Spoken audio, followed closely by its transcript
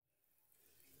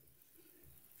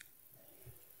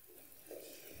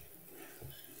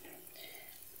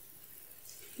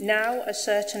Now a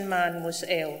certain man was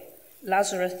ill,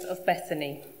 Lazarus of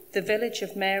Bethany, the village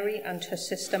of Mary and her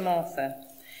sister Martha.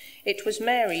 It was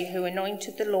Mary who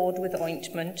anointed the Lord with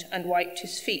ointment and wiped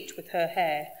his feet with her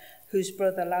hair, whose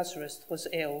brother Lazarus was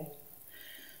ill.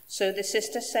 So the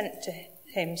sister sent to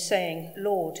him, saying,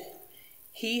 Lord,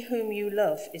 he whom you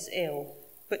love is ill.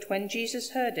 But when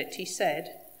Jesus heard it, he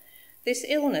said, This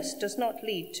illness does not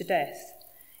lead to death.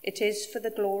 It is for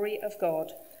the glory of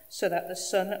God, so that the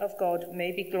Son of God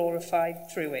may be glorified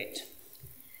through it.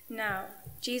 Now,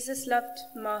 Jesus loved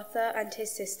Martha and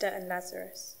his sister and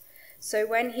Lazarus. So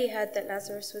when he heard that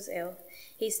Lazarus was ill,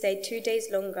 he stayed 2 days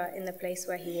longer in the place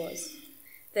where he was.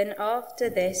 Then after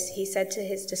this, he said to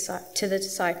the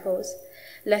disciples,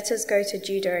 Let us go to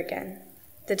Judea again.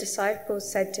 The disciples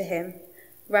said to him,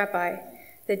 Rabbi,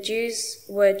 the Jews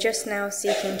were just now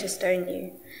seeking to stone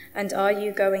you, and are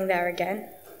you going there again?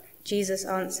 Jesus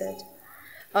answered,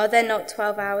 Are there not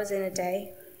 12 hours in a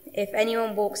day? If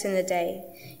anyone walks in the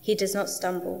day, he does not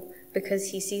stumble, because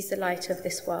he sees the light of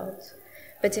this world.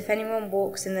 But if anyone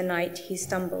walks in the night, he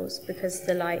stumbles, because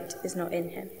the light is not in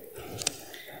him.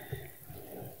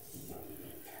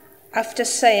 After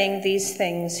saying these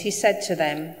things, he said to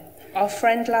them, Our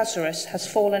friend Lazarus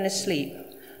has fallen asleep,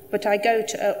 but I go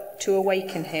to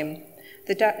awaken him.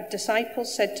 The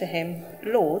disciples said to him,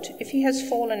 Lord, if he has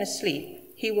fallen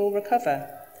asleep, he will recover.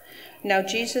 Now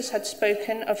Jesus had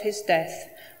spoken of his death,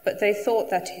 but they thought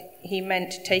that he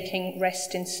meant taking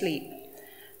rest in sleep.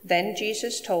 Then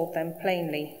Jesus told them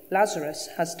plainly, Lazarus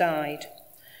has died.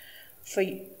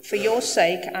 For your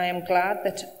sake I am glad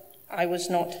that I was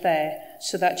not there,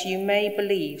 so that you may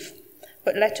believe.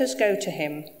 But let us go to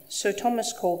him. So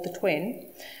Thomas, called the twin,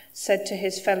 said to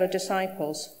his fellow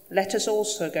disciples, Let us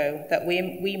also go, that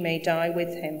we may die with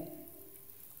him.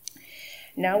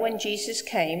 Now when Jesus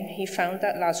came, he found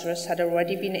that Lazarus had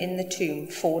already been in the tomb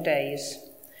 4 days.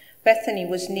 Bethany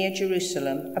was near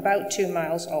Jerusalem, about 2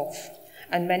 miles off,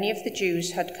 and many of the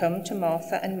Jews had come to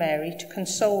Martha and Mary to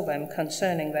console them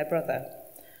concerning their brother.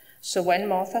 So when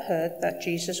Martha heard that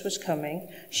Jesus was coming,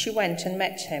 she went and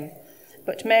met him,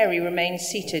 but Mary remained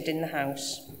seated in the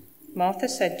house. Martha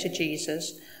said to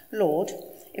Jesus, Lord,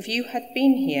 if you had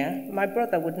been here, my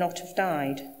brother would not have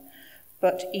died.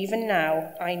 But even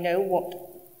now I know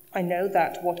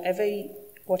that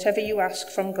whatever you ask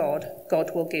from God,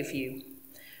 God will give you.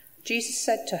 Jesus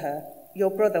said to her,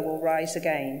 Your brother will rise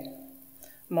again.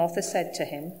 Martha said to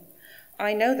him,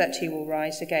 I know that he will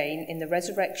rise again in the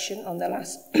resurrection on the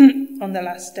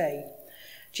last day.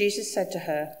 Jesus said to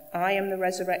her, I am the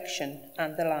resurrection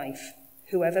and the life.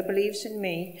 Whoever believes in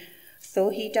me, though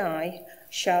he die,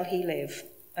 shall he live.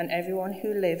 And everyone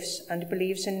who lives and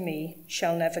believes in me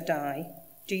shall never die.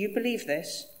 Do you believe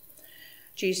this?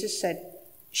 She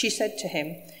said to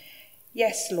him,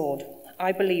 Yes, Lord,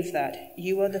 I believe that.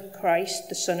 You are the Christ,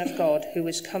 the Son of God, who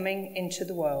is coming into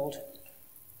the world.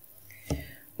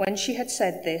 When she had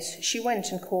said this, she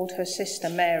went and called her sister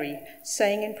Mary,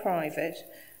 saying in private,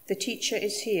 The teacher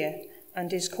is here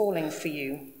and is calling for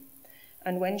you.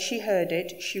 And when she heard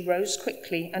it, she rose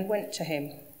quickly and went to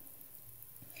him.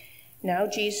 Now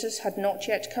Jesus had not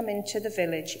yet come into the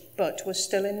village, but was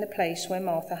still in the place where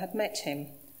Martha had met him.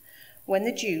 When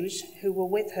the Jews, who were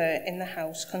with her in the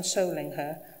house consoling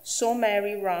her, saw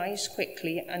Mary rise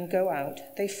quickly and go out,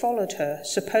 they followed her,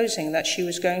 supposing that she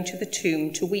was going to the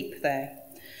tomb to weep there.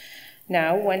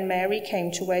 Now when Mary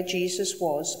came to where Jesus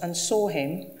was and saw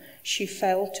him, she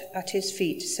fell at his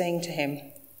feet, saying to him,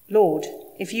 Lord,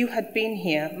 if you had been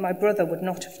here, my brother would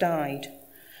not have died.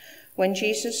 When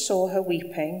Jesus saw her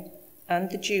weeping, and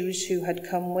the Jews who had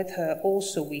come with her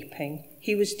also weeping,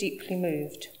 he was deeply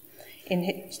moved in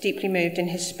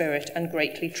his spirit and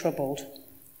greatly troubled.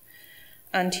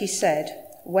 And he said,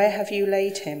 Where have you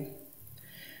laid him?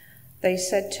 They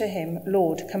said to him,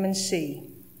 Lord, come and see.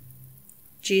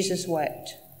 Jesus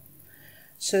wept.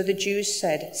 So the Jews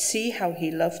said, See how he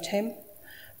loved him.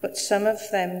 But some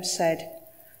of them said,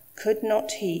 Could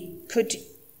not he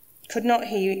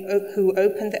who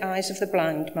opened the eyes of the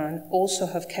blind man also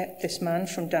have kept this man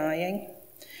from dying?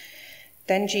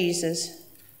 Then Jesus,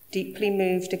 deeply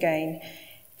moved again,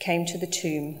 came to the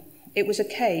tomb. It was a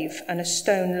cave, and a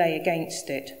stone lay against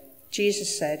it.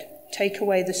 Jesus said, Take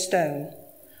away the stone.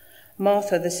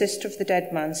 Martha, the sister of the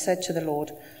dead man, said to the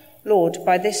Lord, Lord,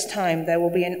 by this time there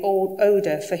will be an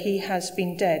odour, for he has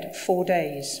been dead 4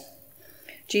 days.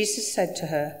 Jesus said to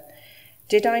her,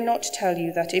 Did I not tell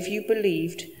you that if you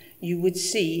believed, you would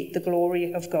see the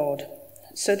glory of God?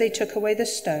 So they took away the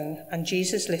stone, and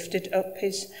Jesus lifted up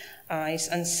his eyes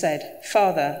and said,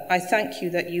 Father, I thank you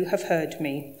that you have heard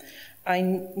me. I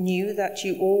knew that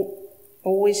you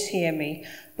always hear me,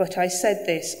 but I said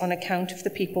this on account of the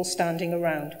people standing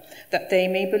around, that they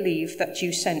may believe that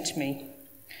you sent me."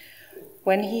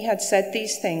 When he had said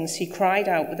these things, he cried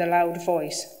out with a loud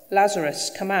voice,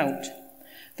 "Lazarus, come out."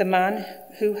 The man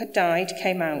who had died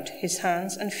came out, his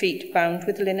hands and feet bound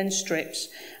with linen strips,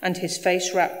 and his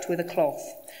face wrapped with a cloth.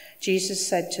 Jesus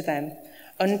said to them,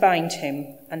 "Unbind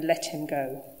him and let him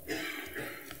go."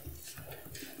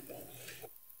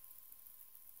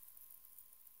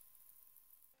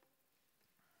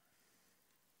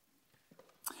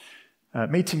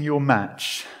 Meeting your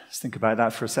match. Let's think about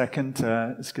that for a second.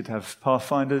 It's good to have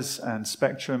Pathfinders and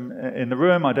Spectrum in the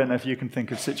room. I don't know if you can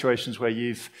think of situations where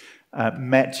you've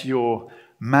met your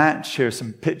match. Here are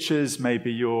some pictures. Maybe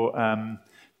you're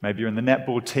in the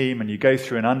netball team and you go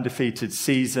through an undefeated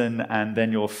season, and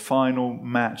then your final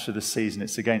match of the season,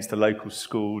 it's against the local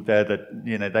school.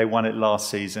 They won it last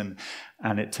season,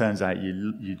 and it turns out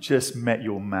you just met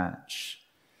your match.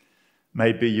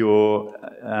 Maybe you're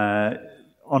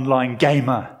online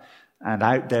gamer, and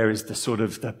out there is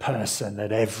the person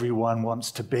that everyone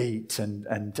wants to beat,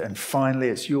 and finally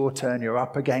it's your turn. You're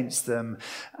up against them,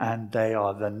 and they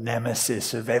are the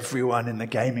nemesis of everyone in the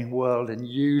gaming world, and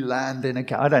you land in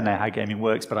I don't know how gaming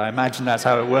works, but I imagine that's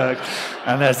how it works.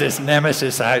 And there's this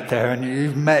nemesis out there, and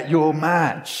you've met your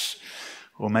match.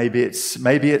 Or maybe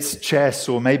it's chess,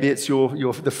 or maybe it's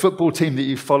the football team that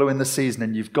you follow in the season,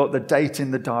 and you've got the date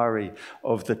in the diary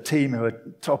of the team who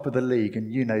are top of the league,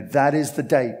 and you know that is the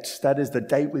date. That is the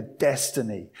date with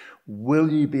destiny. Will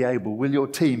your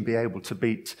team be able to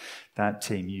beat that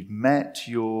team? You've met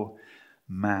your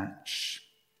match.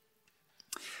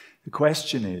 The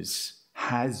question is,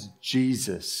 has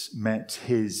Jesus met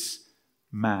his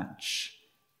match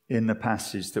in the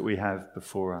passage that we have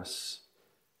before us?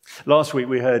 Last week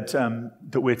we heard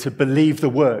that we're to believe the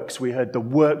works. We heard the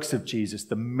works of Jesus,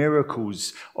 the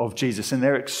miracles of Jesus, and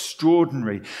they're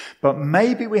extraordinary. But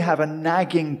maybe we have a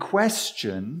nagging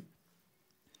question.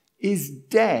 Is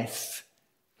death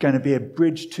going to be a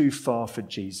bridge too far for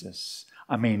Jesus?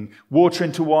 I mean, water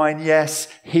into wine, yes.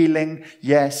 Healing,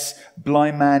 yes.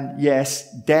 Blind man,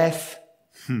 yes. Death?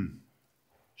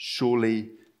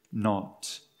 Surely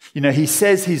not. You know, he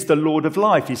says he's the Lord of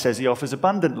life. He says he offers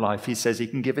abundant life. He says he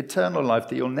can give eternal life,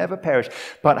 that you'll never perish.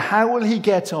 But how will he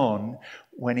get on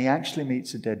when he actually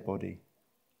meets a dead body?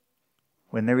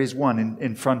 When there is one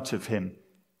in front of him?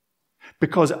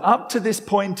 Because up to this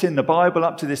point in the Bible,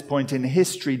 up to this point in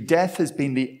history, death has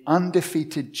been the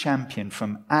undefeated champion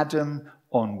from Adam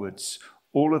onwards,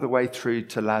 all of the way through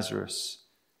to Lazarus.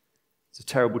 It's a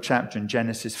terrible chapter in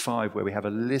Genesis 5 where we have a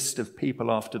list of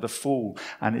people after the fall,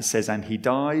 and it says, and he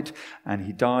died,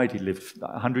 he lived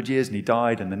 100 years and he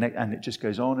died, and it just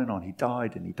goes on and on. He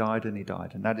died and he died and he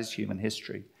died, and that is human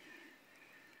history.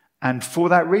 And for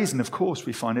that reason, of course,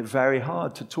 we find it very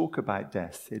hard to talk about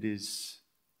death. It is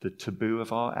the taboo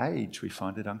of our age. We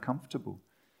find it uncomfortable.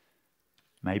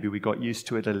 Maybe we got used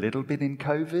to it a little bit in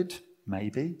COVID,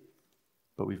 maybe,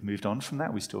 but we've moved on from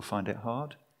that. We still find it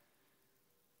hard.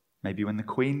 Maybe when the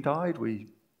Queen died, we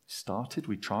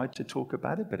tried to talk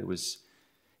about it, but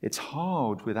it's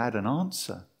hard without an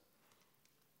answer.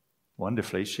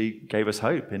 Wonderfully, she gave us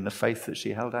hope in the faith that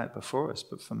she held out before us,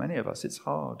 but for many of us, it's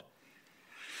hard.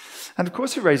 And of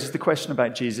course, it raises the question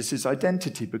about Jesus'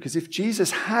 identity, because if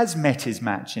Jesus has met his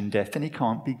match in death, then he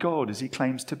can't be God as he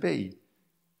claims to be,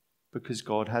 because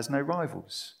God has no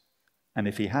rivals. And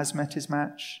if he has met his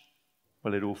match,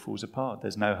 well, it all falls apart.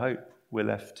 There's no hope. We're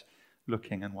left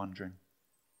looking and wondering.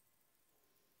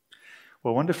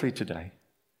 Well, wonderfully today,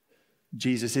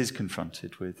 Jesus is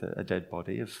confronted with a dead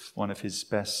body of one of his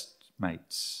best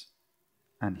mates,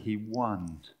 and he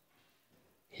won.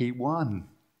 He won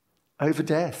over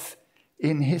death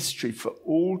in history for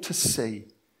all to see.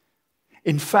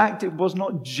 In fact, it was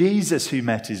not Jesus who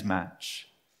met his match.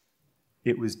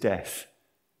 It was death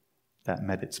that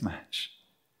met its match.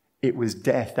 It was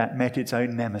death that met its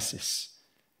own nemesis.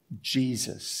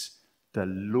 Jesus, the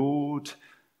Lord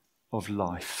of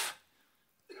life.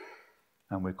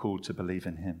 And we're called to believe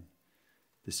in him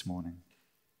this morning.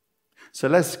 So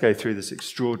let's go through this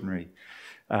extraordinary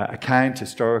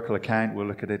historical account. We'll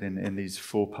look at it in these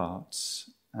 4 parts.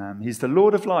 He's the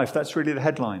Lord of life. That's really the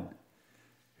headline.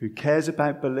 Who cares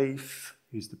about belief,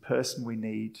 who's the person we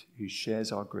need, who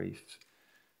shares our grief,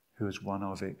 who has won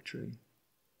our victory.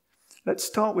 Let's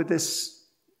start with this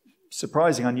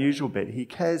surprising, unusual bit. He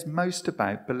cares most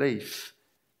about belief.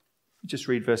 Just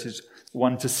read verses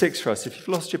 1 to 6 for us. If you've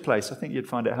lost your place, I think you'd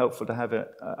find it helpful to have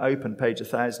it open, page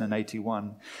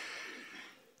 1081.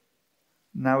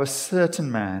 Now a certain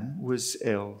man was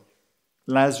ill,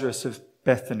 Lazarus of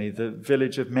Bethany, the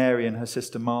village of Mary and her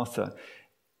sister Martha.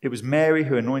 It was Mary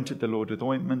who anointed the Lord with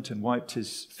ointment and wiped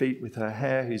his feet with her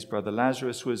hair, whose brother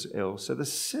Lazarus was ill. So the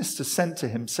sister sent to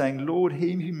him, saying, Lord,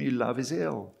 he whom you love is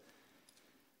ill.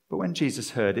 But when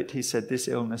Jesus heard it, he said, this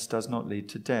illness does not lead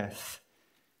to death.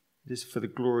 It is for the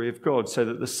glory of God, so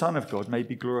that the Son of God may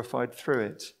be glorified through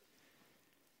it.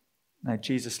 Now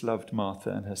Jesus loved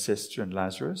Martha and her sister and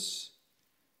Lazarus.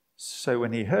 So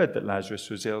when he heard that Lazarus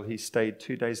was ill, he stayed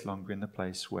 2 days longer in the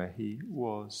place where he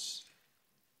was.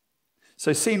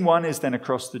 So scene 1 is then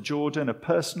across the Jordan. A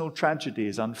personal tragedy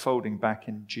is unfolding back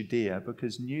in Judea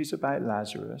because news about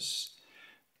Lazarus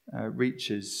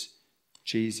reaches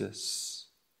Jesus.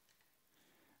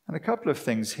 And a couple of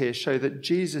things here show that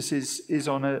Jesus is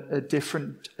on a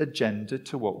different agenda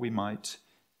to what we might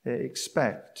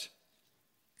expect.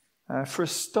 For a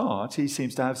start, he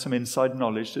seems to have some inside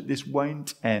knowledge that this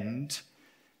won't end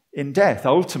in death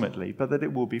ultimately, but that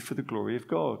it will be for the glory of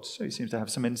God. So he seems to have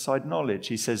some inside knowledge.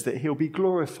 He says that he'll be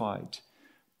glorified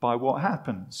by what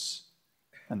happens.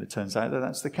 And it turns out that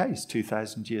that's the case.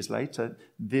 2,000 years later,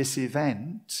 this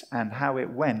event and how it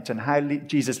went and how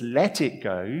Jesus let it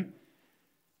go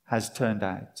has turned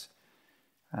out.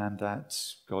 And that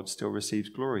God still receives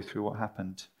glory through what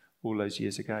happened all those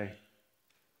years ago.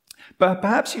 But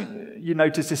perhaps you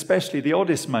notice especially the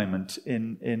oddest moment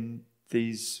in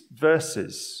these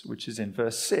verses, which is in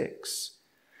verse 6.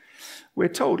 We're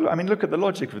told, look at the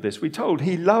logic of this. We're told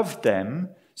he loved them,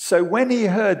 so when he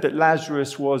heard that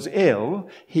Lazarus was ill,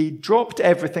 he dropped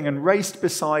everything and raced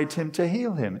beside him to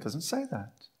heal him. It doesn't say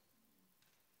that.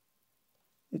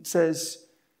 It says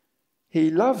he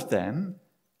loved them,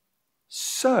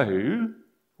 so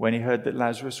when he heard that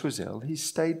Lazarus was ill, he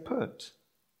stayed put.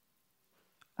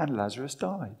 And Lazarus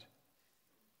died.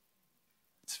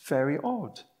 It's very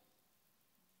odd.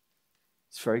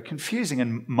 It's very confusing.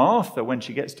 And Martha, when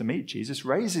she gets to meet Jesus,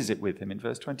 raises it with him in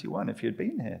verse 21, if you'd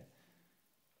been here.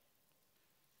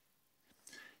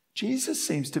 Jesus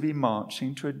seems to be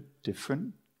marching to a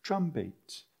different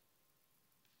drumbeat.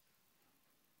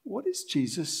 What is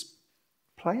Jesus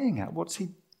playing at? What's he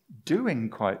doing,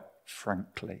 quite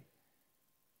frankly?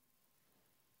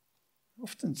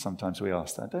 Often, sometimes we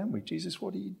ask that, don't we? Jesus,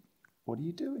 what are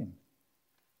you doing?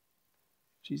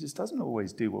 Jesus doesn't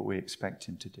always do what we expect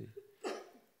him to do.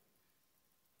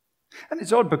 And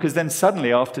it's odd because then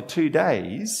suddenly after 2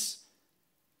 days,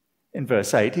 in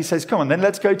verse 8, he says, come on, then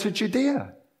let's go to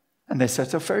Judea. And they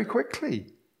set off very quickly.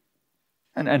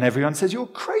 And everyone says, you're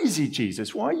crazy,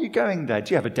 Jesus. Why are you going there?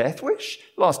 Do you have a death wish?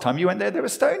 Last time you went there, they were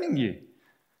stoning you.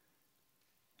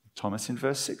 Thomas in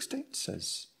verse 16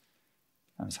 says,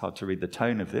 and it's hard to read the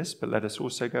tone of this, but let us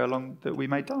also go along that we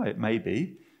may die. It may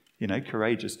be,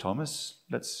 courageous Thomas.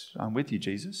 I'm with you,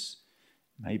 Jesus.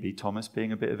 Maybe Thomas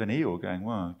being a bit of an Eeyore going,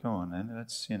 well, go on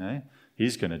then,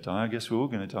 he's going to die. I guess we're all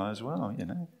going to die as well,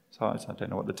 It's hard. I don't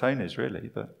know what the tone is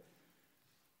really, but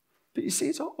you see,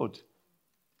 it's odd.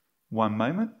 One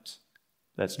moment,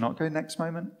 let's not go. Next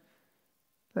moment,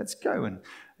 let's go.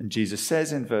 And Jesus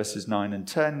says in verses 9 and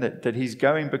 10 that he's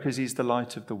going because he's the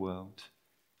light of the world.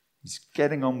 He's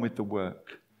getting on with the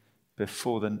work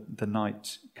before the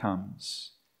night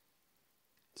comes.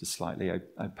 It's a slightly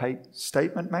opaque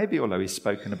statement maybe, although he's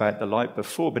spoken about the light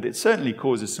before, but it certainly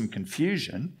causes some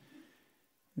confusion.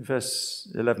 In verse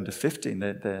 11 to 15,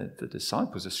 the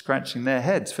disciples are scratching their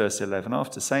heads. Verse 11,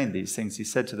 after saying these things, he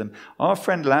said to them, our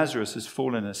friend Lazarus has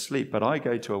fallen asleep, but I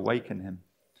go to awaken him.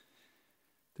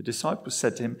 The disciples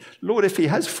said to him, Lord, if he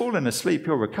has fallen asleep,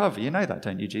 he'll recover. You know that,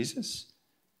 don't you, Jesus?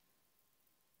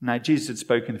 Now, Jesus had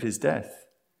spoken of his death,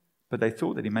 but they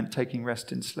thought that he meant taking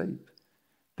rest in sleep.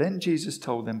 Then Jesus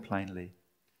told them plainly,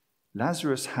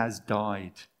 Lazarus has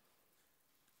died.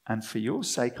 And for your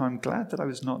sake, I'm glad that I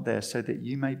was not there so that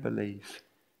you may believe.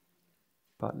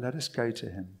 But let us go to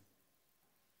him.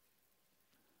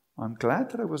 I'm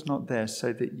glad that I was not there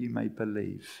so that you may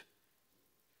believe.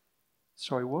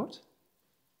 Sorry, what?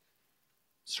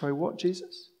 Sorry, what,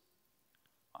 Jesus?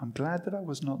 I'm glad that I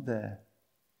was not there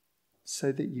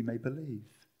so that you may believe.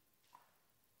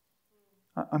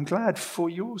 I'm glad for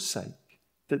your sake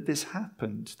that this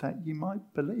happened, that you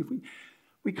might believe.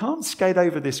 We can't skate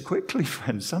over this quickly,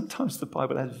 friends. Sometimes the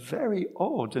Bible has very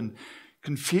odd and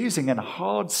confusing and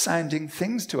hard-sounding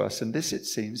things to us, and this, it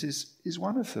seems, is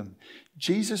one of them.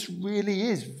 Jesus really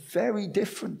is very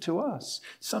different to us.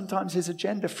 Sometimes his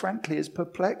agenda, frankly, is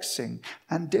perplexing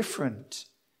and different.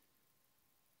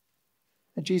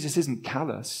 And Jesus isn't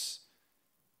callous.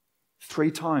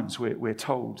 3 times we're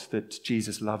told that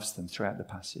Jesus loves them throughout the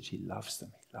passage. He loves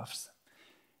them, he loves them,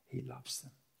 he loves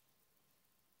them.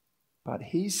 But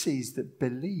he sees that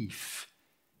belief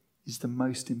is the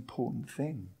most important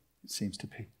thing, it seems to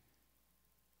be.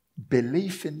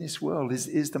 belief in this world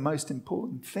is the most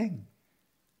important thing.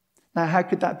 Now, how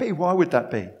could that be? Why would that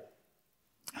be?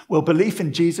 Well, belief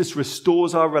in Jesus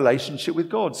restores our relationship with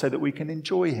God so that we can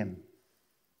enjoy him.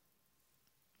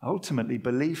 Ultimately,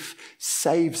 belief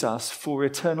saves us for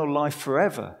eternal life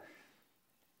forever.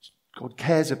 God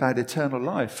cares about eternal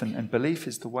life, and belief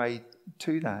is the way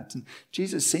to that. And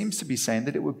Jesus seems to be saying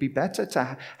that it would be better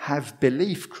to have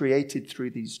belief created through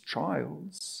these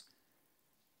trials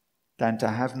than to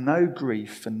have no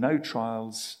grief and no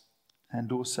trials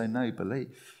and also no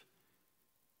belief.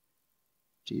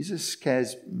 Jesus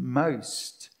cares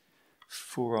most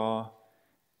for our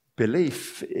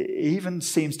belief. It even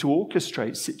seems to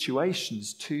orchestrate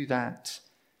situations to that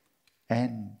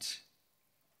end.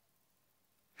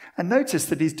 And notice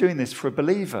that he's doing this for a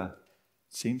believer.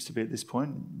 It seems to be at this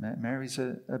point, Mary's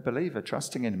a believer,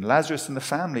 trusting in him. Lazarus and the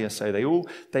family are so.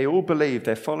 They all believe.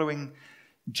 They're following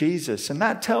Jesus. And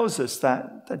that tells us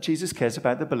that Jesus cares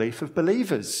about the belief of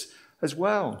believers as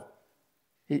well.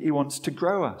 He wants to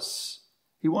grow us.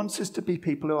 He wants us to be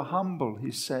people who are humble,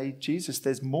 who say, Jesus,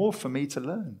 there's more for me to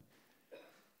learn.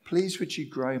 Please would you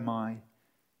grow my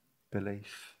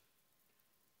belief?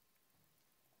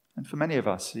 And for many of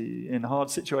us, in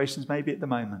hard situations, maybe at the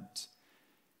moment,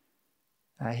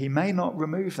 he may not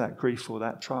remove that grief or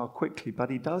that trial quickly,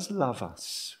 but he does love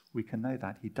us. We can know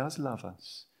that. He does love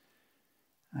us.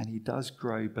 And he does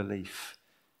grow belief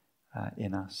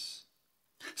in us.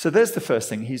 So there's the first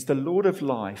thing. He's the Lord of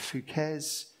life who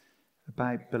cares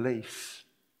about belief.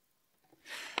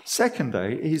 Second, though,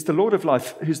 he's the Lord of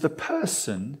life who's the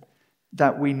person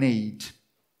that we need.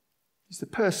 He's the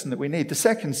person that we need. The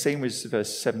second scene was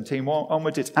verse 17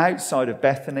 onwards. It's outside of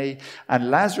Bethany,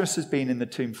 and Lazarus has been in the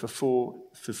tomb for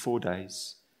 4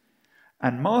 days.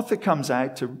 And Martha comes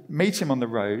out to meet him on the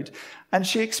road, and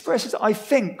she expresses, I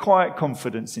think, quiet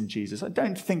confidence in Jesus. I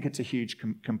don't think it's a huge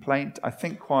complaint. I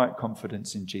think quiet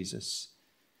confidence in Jesus.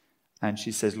 And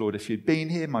she says, Lord, if you'd been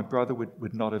here, my brother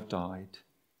would not have died.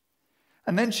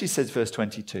 And then she says, verse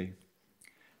 22,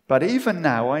 but even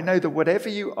now I know that whatever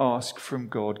you ask from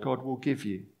God, God will give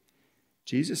you.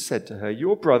 Jesus said to her,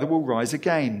 your brother will rise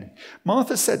again.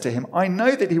 Martha said to him, I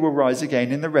know that he will rise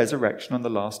again in the resurrection on the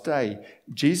last day.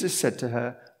 Jesus said to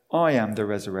her, I am the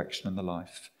resurrection and the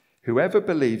life. Whoever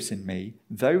believes in me,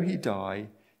 though he die,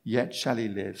 yet shall he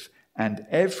live. And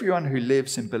everyone who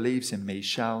lives and believes in me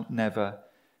shall never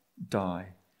die.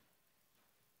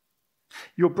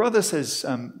 Your brother, says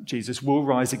Jesus, will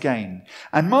rise again.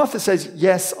 And Martha says,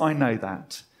 yes, I know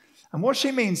that. And what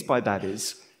she means by that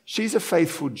is, she's a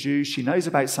faithful Jew. She knows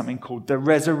about something called the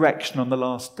resurrection on the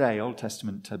last day. Old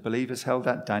Testament believers held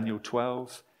that, Daniel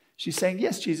 12. She's saying,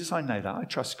 yes, Jesus, I know that. I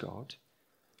trust God.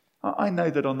 I know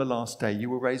that on the last day you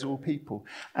will raise all people.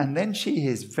 And then she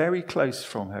hears very close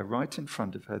from her, right in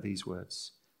front of her, these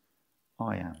words.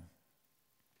 I am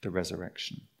the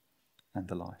resurrection and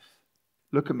the life.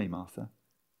 Look at me, Martha.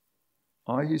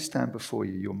 I who stand before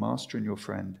you, your master and your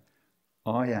friend,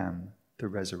 I am the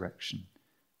resurrection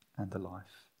and the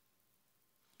life.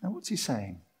 Now, what's he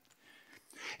saying?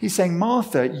 He's saying,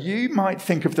 Martha, you might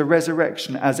think of the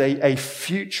resurrection as a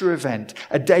future event,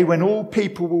 a day when all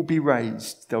people will be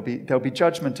raised. There'll be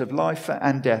judgment of life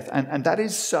and death, and that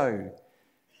is so.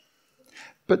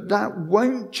 But that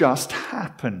won't just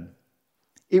happen.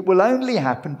 It will only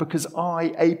happen because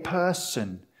I, a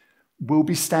person, will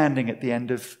be standing at the end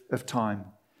of time.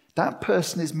 That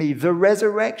person is me. The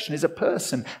resurrection is a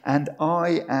person, and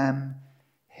I am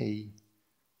he.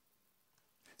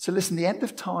 So listen, the end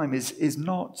of time is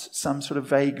not some sort of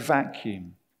vague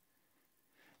vacuum.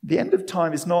 The end of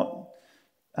time is not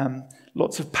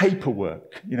lots of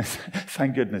paperwork.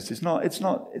 Thank goodness. It's not.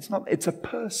 It's a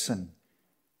person.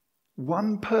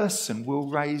 One person will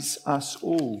raise us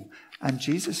all. And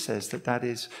Jesus says that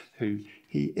is who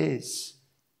he is.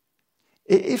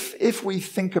 If we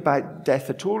think about death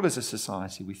at all as a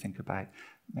society, we think about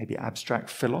maybe abstract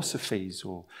philosophies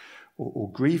or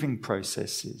grieving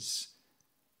processes.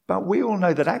 But we all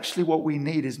know that actually what we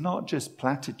need is not just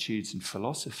platitudes and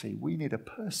philosophy. We need a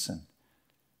person.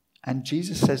 And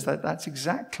Jesus says that that's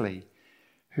exactly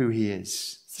who he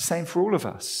is. It's the same for all of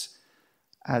us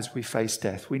as we face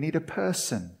death. We need a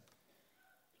person.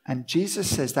 And Jesus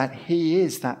says that he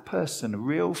is that person, a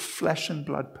real flesh and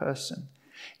blood person.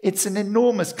 It's an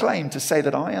enormous claim to say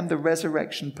that I am the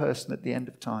resurrection person at the end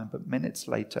of time, but minutes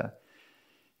later,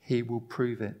 he will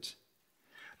prove it.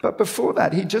 But before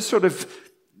that, he just sort of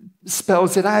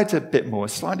spells it out a bit more, a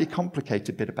slightly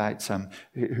complicated bit about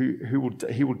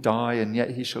he will die and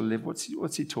yet he shall live.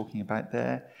 What's he talking about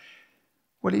there?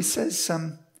 Well, he says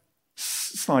some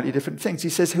slightly different things. He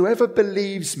says, whoever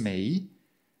believes me,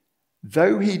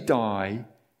 though he die,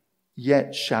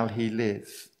 yet shall he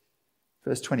live.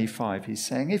 Verse 25, he's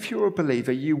saying, if you're a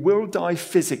believer, you will die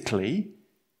physically,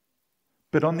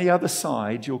 but on the other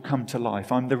side, you'll come to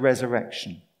life. I'm the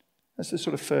resurrection. That's the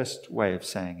sort of first way of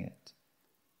saying it.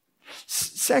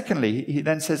 Secondly, he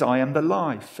then says, I am the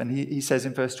life. And he says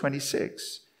in verse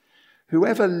 26,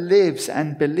 whoever lives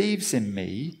and believes in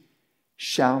me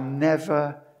shall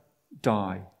never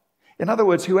die. In other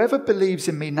words, whoever believes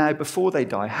in me now before they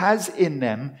die has in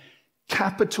them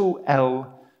capital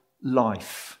L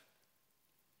life.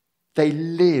 They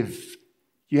live.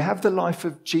 You have the life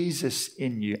of Jesus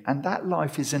in you, and that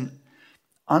life is an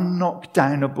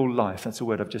unknockdownable life. That's a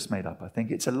word I've just made up, I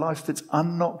think. It's a life that's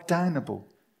unknockdownable.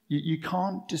 You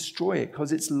can't destroy it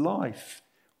because it's life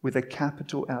with a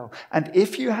capital L. And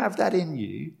if you have that in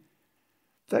you,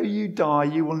 though you die,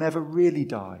 you will never really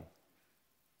die,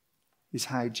 is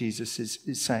how Jesus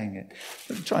is saying it.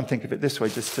 Let me try and think of it this way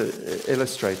just to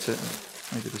illustrate it.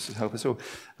 Maybe this will help us all.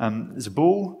 There's a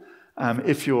ball.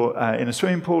 If you're in a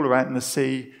swimming pool or out in the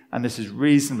sea, and this is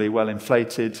reasonably well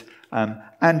inflated,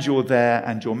 and you're there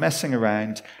and you're messing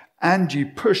around, and you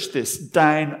push this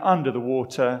down under the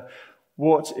water,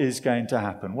 what is going to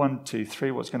happen? 1, 2,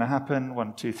 3, what's going to happen?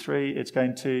 1, 2, 3, it's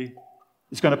going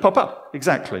to pop up.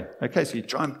 Exactly. Okay, so you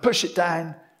try and push it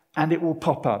down, and it will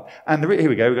pop up. And here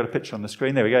we go, we've got a picture on the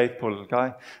screen. There we go, poor little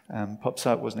guy. Pops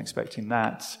up, wasn't expecting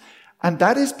that. And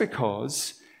that is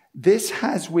because this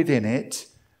has within it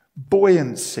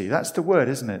buoyancy. That's the word,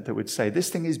 isn't it, that would say this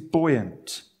thing is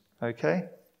buoyant. Okay?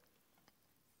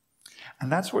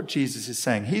 And that's what Jesus is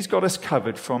saying. He's got us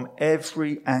covered from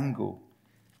every angle.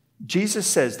 Jesus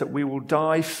says that we will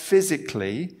die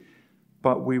physically,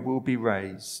 but we will be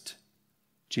raised.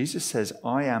 Jesus says,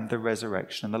 I am the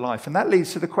resurrection and the life. And that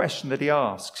leads to the question that he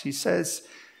asks. He says,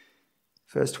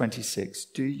 verse 26,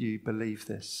 do you believe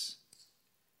this?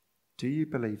 Do you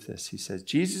believe this? He says,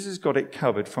 Jesus has got it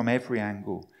covered from every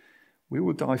angle. We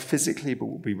will die physically, but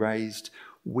we'll be raised.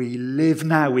 We live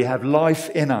now. We have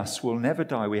life in us. We'll never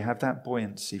die. We have that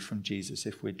buoyancy from Jesus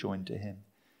if we're joined to him.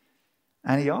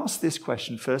 And he asks this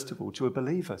question, first of all, to a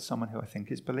believer, someone who I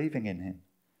think is believing in him.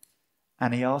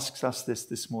 And he asks us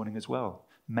this morning as well.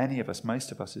 Many of us,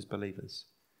 most of us as believers.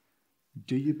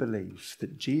 Do you believe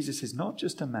that Jesus is not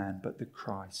just a man, but the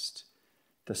Christ,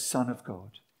 the Son of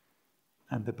God?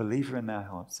 And the believer in their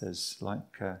heart says,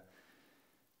 like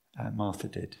Martha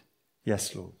did,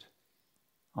 yes, Lord,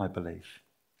 I believe.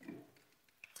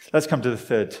 Let's come to the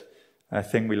third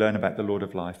thing we learn about the Lord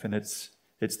of life, and it's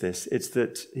this. It's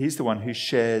that he's the one who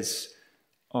shares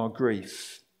our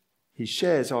grief. He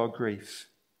shares our grief.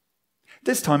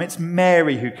 This time it's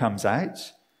Mary who comes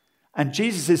out, and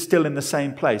Jesus is still in the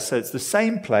same place. So it's the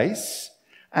same place,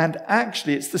 and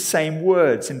actually it's the same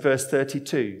words in verse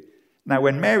 32. Now,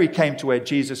 when Mary came to where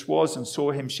Jesus was and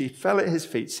saw him, she fell at his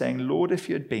feet, saying, Lord, if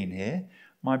you had been here,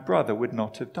 my brother would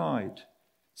not have died.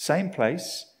 Same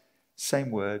place, same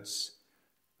words,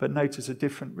 but notice a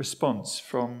different response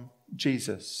from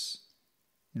Jesus.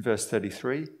 In verse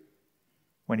 33,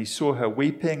 when he saw her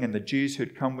weeping and the Jews who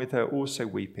had come with her also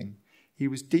weeping, he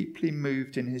was deeply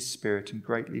moved in his spirit and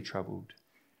greatly troubled.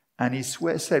 And he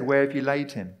said, where have you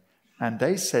laid him? And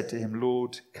they said to him,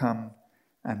 Lord, come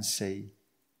and see.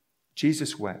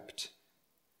 Jesus wept,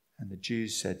 and the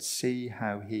Jews said, see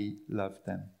how he loved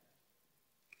them.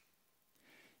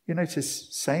 You notice,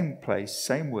 same place,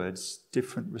 same words,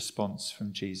 different response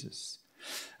from Jesus.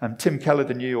 Tim Keller,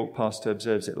 the New York pastor,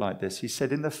 observes it like this. He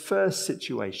said, in the first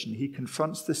situation, he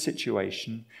confronts the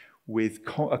situation with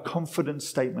a confident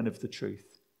statement of the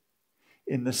truth.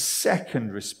 In the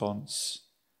second response,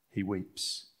 he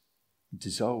weeps,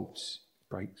 dissolves,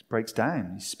 breaks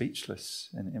down. He's speechless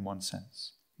in one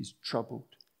sense. He's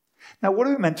troubled. Now, what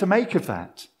are we meant to make of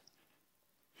that?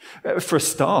 For a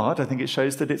start, I think it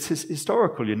shows that it's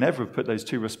historical. You never have put those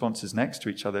two responses next to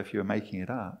each other if you were making it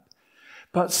up.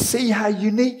 But see how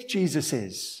unique Jesus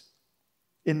is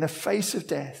in the face of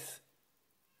death.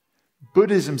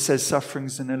 Buddhism says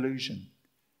suffering's an illusion.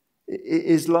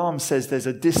 Islam says there's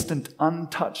a distant,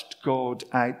 untouched God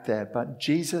out there. But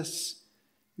Jesus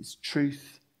is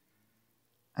truth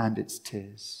and it's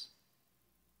tears.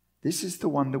 This is the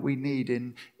one that we need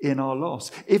in our loss.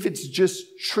 If it's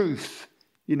just truth,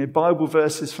 Bible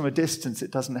verses from a distance, it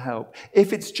doesn't help.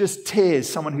 If it's just tears,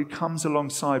 someone who comes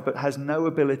alongside but has no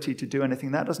ability to do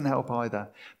anything, that doesn't help either.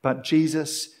 But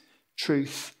Jesus,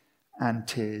 truth and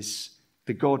tears,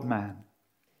 the God-man,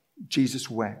 Jesus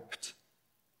wept.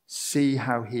 See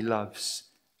how he loves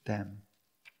them.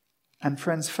 And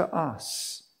friends, for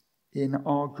us, in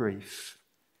our grief,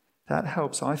 that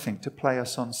helps, I think, to play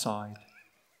us on side.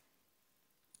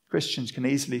 Christians can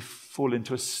easily fall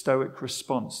into a stoic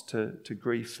response to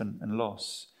grief and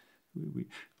loss. We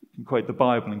can quote the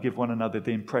Bible and give one another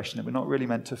the impression that we're not really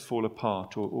meant to fall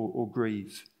apart or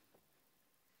grieve.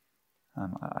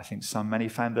 I think many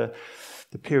found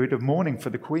the period of mourning for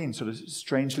the Queen sort of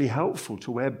strangely helpful,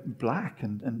 to wear black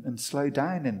and slow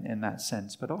down in that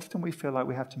sense. But often we feel like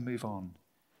we have to move on.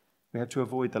 We have to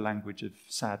avoid the language of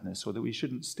sadness, or that we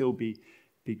shouldn't still be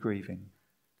grieving.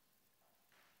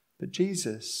 But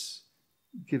Jesus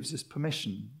gives us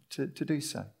permission to do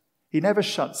so. He never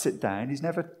shuts it down. He's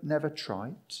never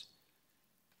trite.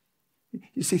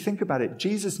 You see, think about it.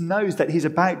 Jesus knows that he's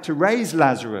about to raise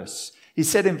Lazarus. He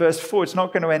said in verse 4, it's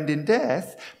not going to end in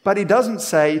death, but he doesn't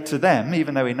say to them,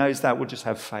 even though he knows that, we'll just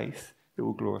have faith, it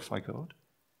will glorify God.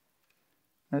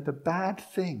 No, the bad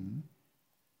thing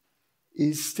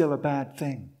is still a bad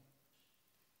thing.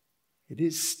 It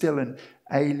is still an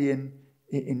alien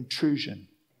intrusion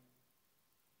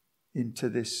into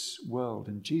this world,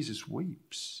 and Jesus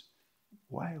wails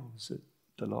at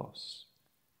the loss.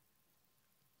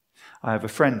 I have a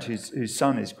friend whose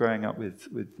son is growing up with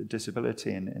a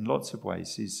disability in lots of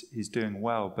ways. He's doing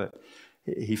well, but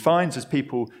he finds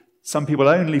some people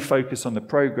only focus on the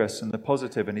progress and the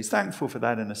positive, and he's thankful for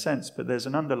that in a sense, but there's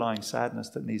an underlying sadness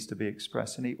that needs to be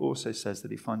expressed. And he also says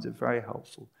that he finds it very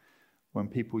helpful when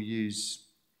people use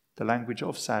the language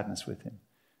of sadness with him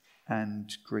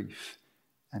and grief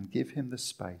and give him the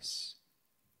space.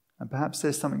 And perhaps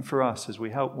there's something for us as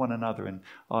we help one another in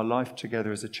our life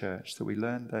together as a church, that we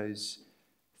learn those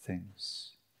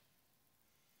things.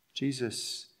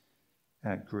 Jesus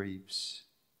grieves.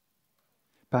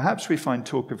 Perhaps we find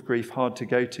talk of grief hard to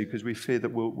go to because we fear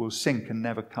that we'll sink and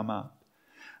never come up.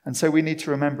 And so we need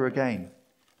to remember again.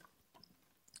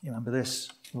 You remember this?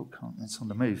 Oh, it's on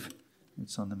the move.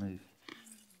 It's on the move.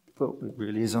 Well, it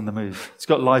really is on the move. It's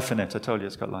got life in it. I told you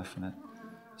it's got life in it.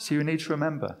 So you need to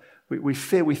remember. We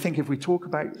think if we talk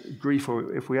about grief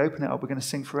or if we open it up, we're going to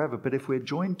sink forever. But if we're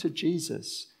joined to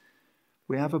Jesus,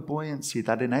 we have a buoyancy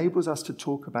that enables us to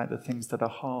talk about the things that are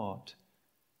hard.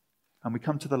 And we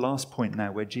come to the last point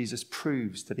now where Jesus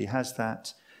proves that he has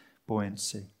that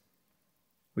buoyancy.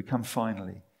 We come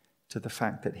finally to the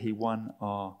fact that he won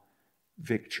our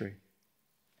victory.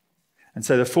 And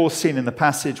so the fourth scene in the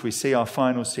passage, we see our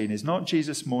final scene, is not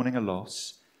Jesus mourning a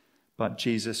loss, but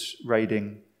Jesus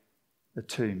raiding the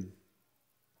tomb.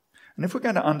 And if we're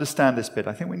going to understand this bit,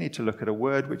 I think we need to look at a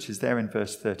word which is there in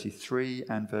verse 33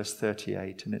 and verse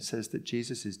 38. And it says that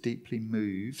Jesus is deeply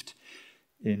moved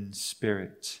in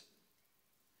spirit.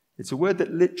 It's a word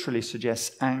that literally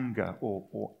suggests anger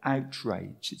or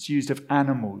outrage. It's used of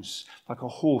animals, like a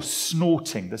horse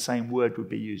snorting. The same word would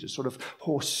be used, a sort of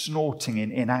horse snorting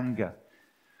in anger.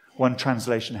 One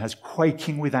translation has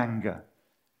quaking with anger.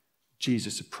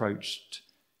 Jesus approached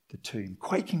the tomb,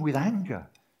 quaking with anger.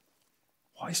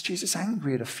 Why is Jesus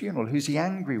angry at a funeral? Who's he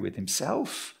angry with?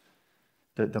 Himself?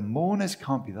 The mourners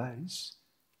can't be those.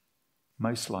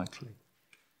 Most likely,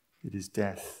 it is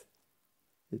death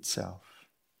itself.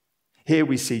 Here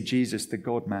we see Jesus, the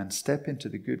God-man, step into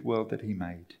the good world that he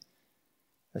made.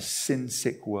 A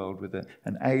sin-sick world with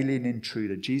an alien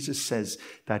intruder. Jesus says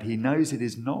that he knows it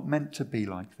is not meant to be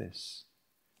like this.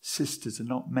 Sisters are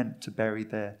not meant to bury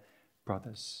their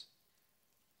brothers.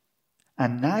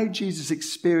 And now Jesus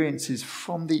experiences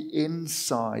from the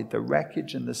inside the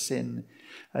wreckage and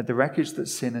the wreckage that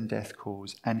sin and death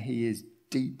cause, and he is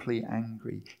deeply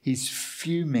angry. He's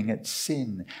fuming at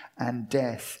sin and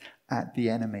death, at the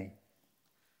enemy.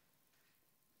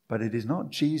 But it is not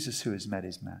Jesus who has met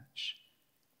his match.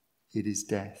 It is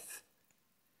death.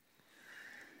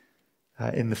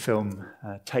 In the film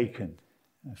Taken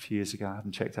a few years ago, I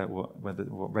haven't checked out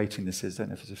what rating this is. I don't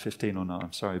know if it's a 15 or not.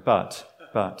 I'm sorry, but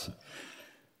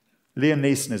Liam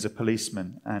Neeson is a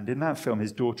policeman, and in that film,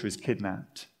 his daughter is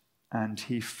kidnapped, and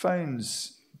he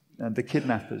phones the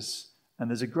kidnappers, and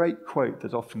there's a great quote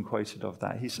that's often quoted of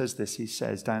that. He says this. He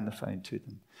says down the phone to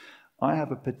them, "I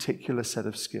have a particular set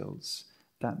of skills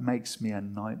that makes me a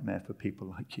nightmare for people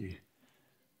like you.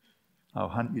 I'll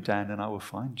hunt you down and I will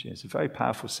find you." It's a very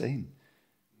powerful scene.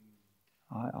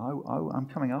 I'm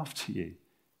coming after you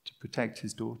to protect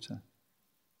his daughter.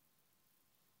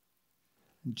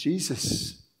 And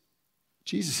Jesus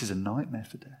is a nightmare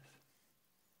for death.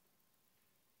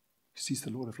 Because he's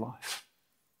the Lord of life.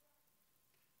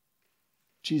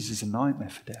 Jesus is a nightmare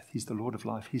for death. He's the Lord of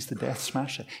life. He's the death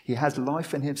smasher. He has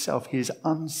life in himself. He is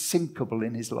unsinkable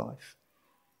in his life.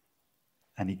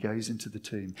 And he goes into the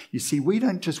tomb. You see, we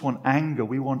don't just want anger,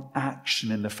 we want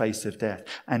action in the face of death.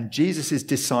 And Jesus is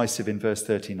decisive in verse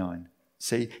 39.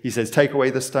 See, he says, "Take away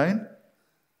the stone."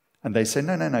 And they say,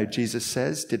 no, Jesus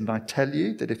says, didn't I tell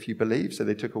you that if you believe? So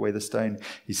they took away the stone.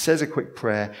 He says a quick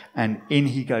prayer, and in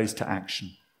he goes to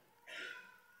action.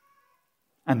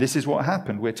 And this is what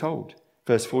happened, we're told.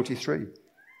 Verse 43.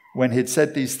 When he had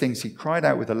said these things, he cried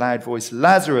out with a loud voice,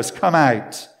 Lazarus, come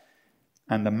out!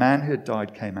 And the man who had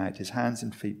died came out, his hands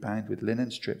and feet bound with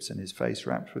linen strips and his face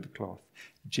wrapped with a cloth.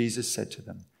 Jesus said to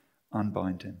them,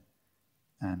 unbind him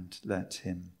and let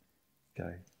him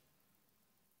go.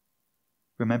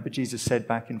 Remember, Jesus said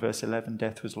back in verse 11,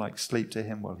 death was like sleep to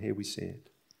him. Well, here we see it.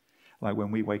 Like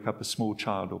when we wake up a small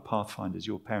child or pathfinders,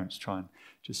 your parents try and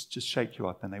just shake you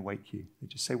up and they wake you. They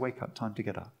just say, wake up, time to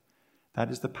get up.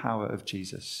 That is the power of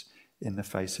Jesus in the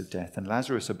face of death. And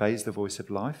Lazarus obeys the voice of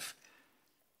life,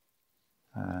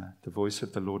 the voice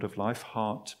of the Lord of life.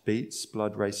 Heart beats,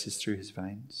 blood races through his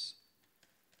veins.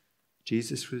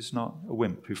 Jesus was not a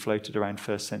wimp who floated around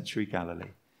first century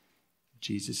Galilee.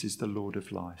 Jesus is the Lord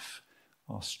of life,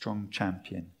 our strong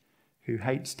champion, who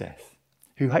hates death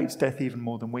even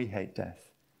more than we hate death,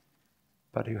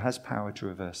 but who has power to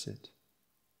reverse it.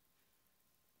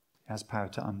 He has power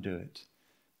to undo it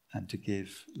and to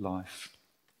give life.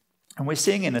 And we're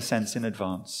seeing, in a sense, in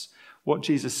advance, what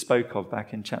Jesus spoke of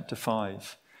back in chapter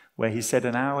 5, where he said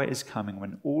an hour is coming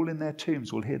when all in their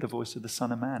tombs will hear the voice of the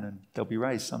Son of Man, and they'll be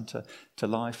raised, some to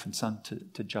life and some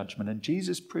to judgment. And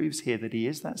Jesus proves here that he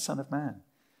is that Son of Man,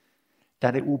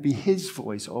 that it will be his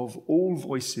voice of all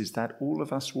voices that all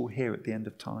of us will hear at the end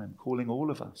of time, calling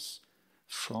all of us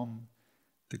from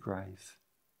the grave.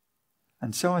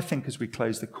 And so I think as we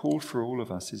close, the call for all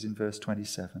of us is in verse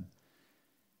 27,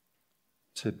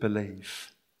 to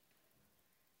believe.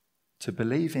 To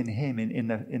believe in him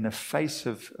in the face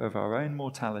of our own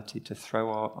mortality, to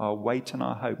throw our weight and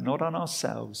our hope, not on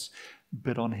ourselves,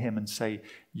 but on him, and say,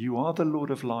 you are the Lord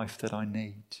of life that I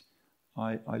need.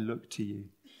 I look to you.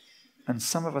 And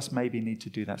some of us maybe need to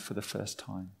do that for the first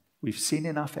time. We've seen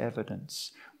enough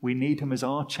evidence. We need him as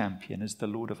our champion, as the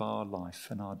Lord of our life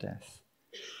and our death.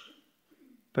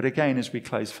 But again, as we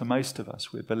close, for most of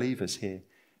us, we're believers here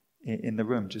in the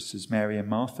room, just as Mary and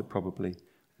Martha probably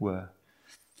were.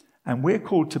 And we're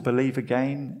called to believe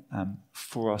again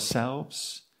for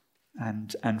ourselves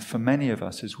and for many of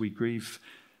us as we grieve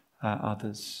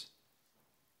others,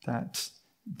 that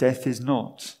death is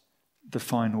not the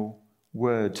final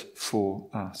word for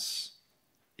us.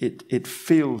 It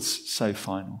feels so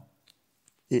final.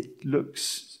 It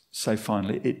looks so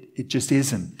final. It just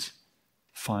isn't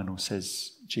final,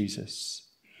 says Jesus.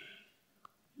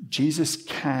 Jesus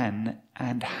can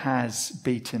and has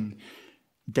beaten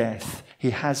death.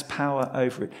 He has power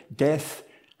over it. Death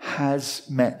has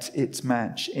met its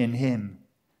match in him.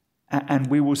 And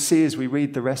we will see as we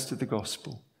read the rest of the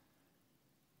gospel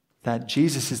that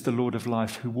Jesus is the Lord of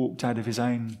life who walked out of his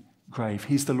own grave.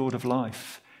 He's the Lord of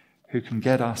life who can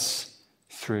get us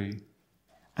through.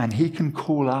 And he can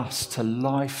call us to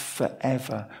life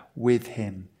forever with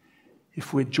him.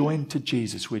 If we're joined to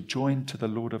Jesus, we're joined to the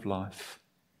Lord of life.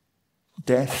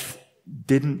 Death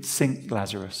didn't sink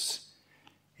Lazarus.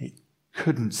 It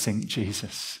couldn't sink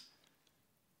Jesus.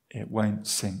 It won't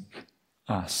sink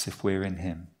us if we're in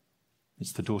him.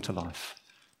 It's the door to life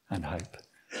and hope.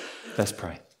 Let's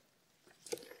pray.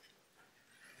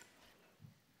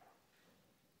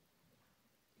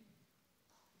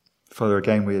 Father,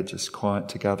 again, we are just quiet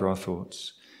to gather our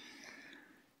thoughts.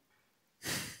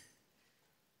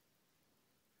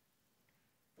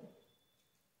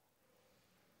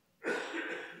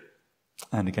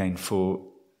 And again, for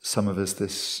some of us,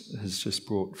 this has just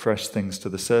brought fresh things to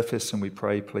the surface, and we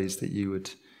pray, please, that you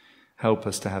would help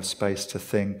us to have space to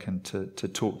think and to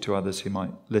talk to others who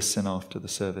might listen after the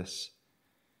service.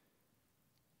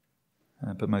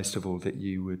 But most of all, that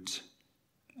you would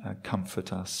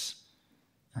comfort us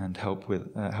and help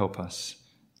us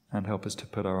to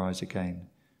put our eyes again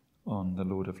on the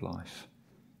Lord of life.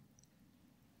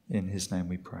 In his name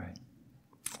we pray.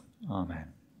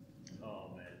 Amen.